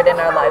forward in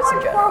our lives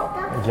in general.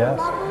 Yes.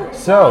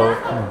 So,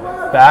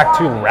 back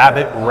to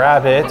Rabbit.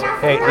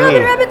 Hey,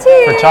 Rabbit,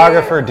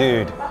 photographer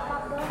dude.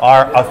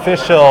 Our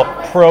official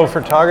pro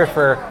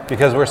photographer,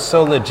 because we're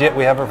so legit,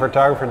 we have a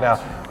photographer now.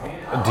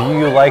 Do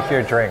you like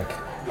your drink?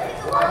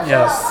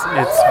 Yes,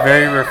 it's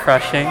very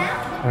refreshing.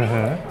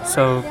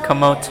 So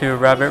come out to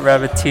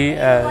Rabbit Tea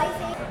at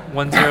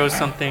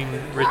 10-something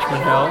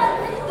Richmond Hill,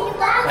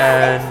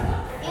 and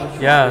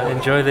yeah,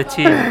 enjoy the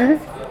tea.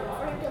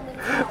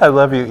 I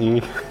love you,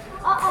 E.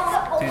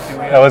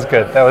 That was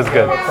good.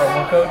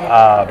 Promo code?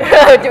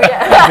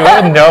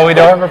 No, we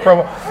don't have a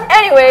promo.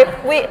 Anyway,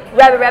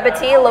 Rabbit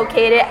Tea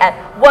located at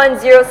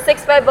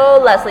 10650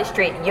 Leslie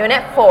Street,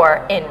 Unit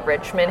 4 in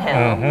Richmond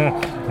Hill.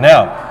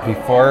 Now,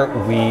 before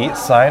we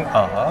sign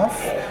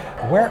off,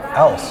 where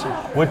else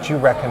would you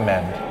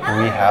recommend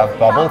we have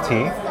bubble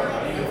tea?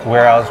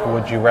 Where else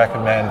would you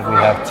recommend we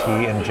have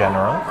tea in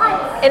general?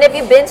 And if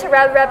you've been to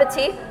Rabbit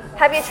Tea,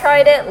 have you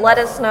tried it? Let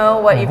us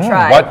know what you've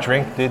tried. What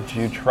drink did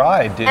you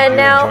try? Did you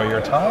enjoy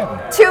your time?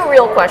 2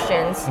 real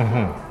questions.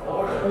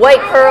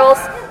 White pearls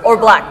or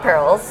black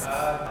pearls?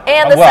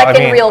 And the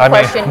second real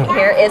question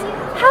here is,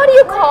 how do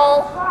you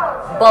call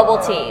bubble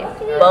tea?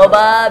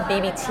 Boba,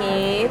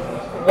 BBT,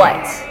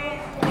 what?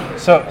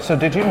 So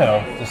did you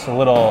know, just a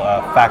little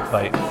fact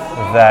bite,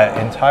 that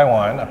in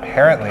Taiwan,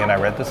 apparently, and I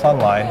read this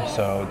online,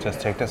 so just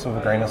take this with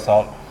a grain of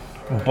salt,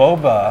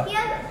 boba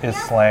is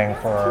slang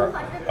for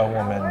a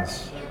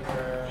woman's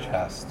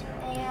chest.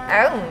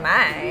 Oh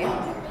my.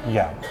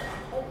 Yeah.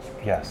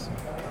 Yes.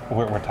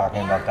 We're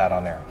talking about that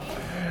on air.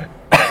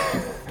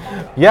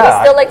 Yeah.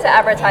 We still like to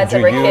advertise that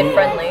Do we're you-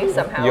 kid-friendly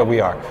somehow. Yeah, we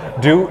are.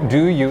 Do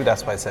you?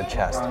 That's why I said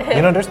chest.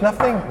 There's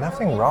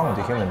nothing wrong with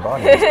the human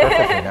body. It's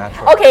perfectly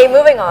natural. Okay,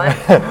 moving on.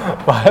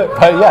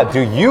 But yeah,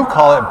 do you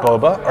call it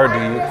boba or do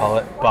you call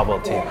it bubble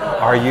tea?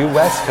 Are you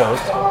West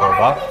Coast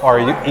boba or are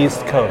you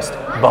East Coast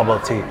bubble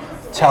tea?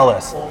 Tell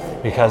us,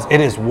 because it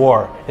is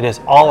war. It is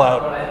all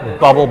out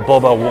bubble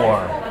boba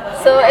war.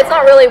 So it's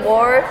not really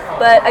war,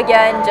 but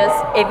again,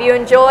 just if you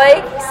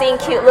enjoy seeing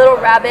cute little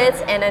rabbits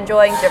and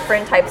enjoying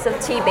different types of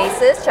tea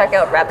bases, check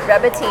out Rabbit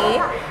Rabbit Tea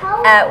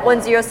at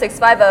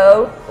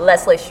 10650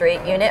 Leslie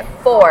Street, Unit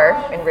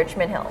 4 in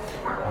Richmond Hill.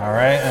 All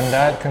right, and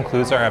that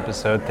concludes our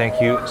episode.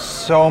 Thank you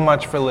so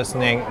much for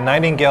listening.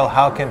 Nightingale,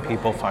 how can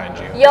people find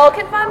you? Y'all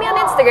can find me on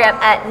Instagram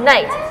at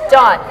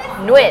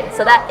night.nguyen.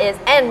 So that is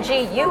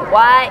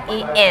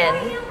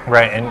Nguyen.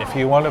 Right, and if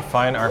you want to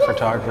find our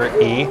photographer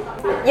E,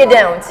 You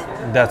don't.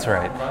 that's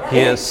right. He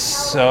is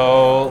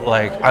so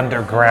like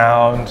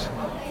underground.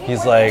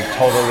 He's like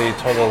totally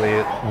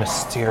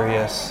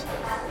mysterious.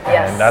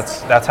 Yes. And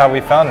that's how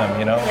we found him,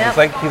 Yep.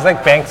 He's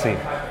like Banksy.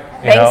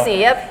 you know? Banksy,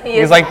 yep. He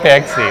He's is, like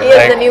Banksy. He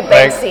is the new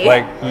Banksy.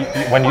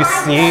 When you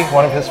see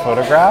one of his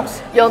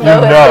photographs, You'll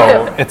know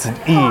it. it's an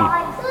E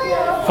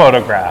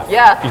photograph.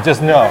 Yeah. You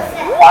just know.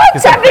 What?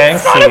 He's the That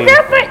means Banksy.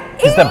 photographer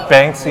He's the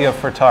Banksy of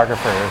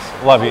photographers.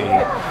 Love you,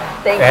 E.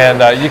 Thank you.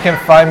 And you can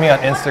find me on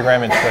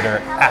Instagram and Twitter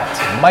at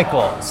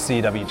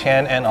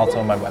MichaelCW.Chan and also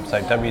on my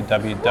website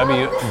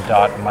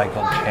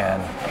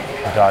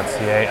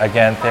www.michaelchan.ca.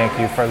 Again, thank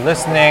you for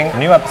listening. A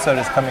new episode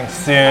is coming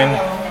soon.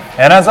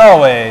 And as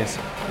always,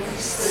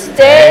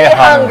 Stay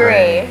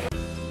hungry.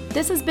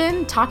 This has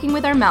been Talking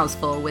with Our Mouths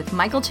Full with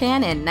Michael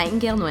Chan and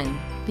Nightingale Nguyen.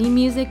 Theme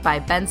music by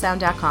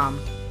bensound.com.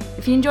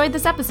 If you enjoyed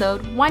this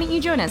episode, why don't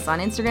you join us on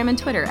Instagram and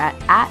Twitter at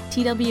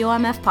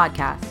TWOMF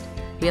Podcast.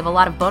 We have a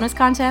lot of bonus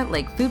content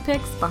like food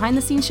pics,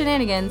 behind-the-scenes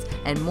shenanigans,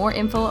 and more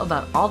info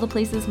about all the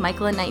places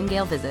Michael and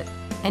Nightingale visit.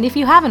 And if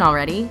you haven't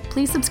already,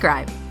 please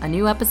subscribe. A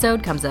new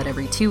episode comes out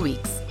every 2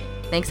 weeks.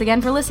 Thanks again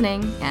for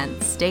listening,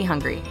 and stay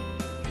hungry.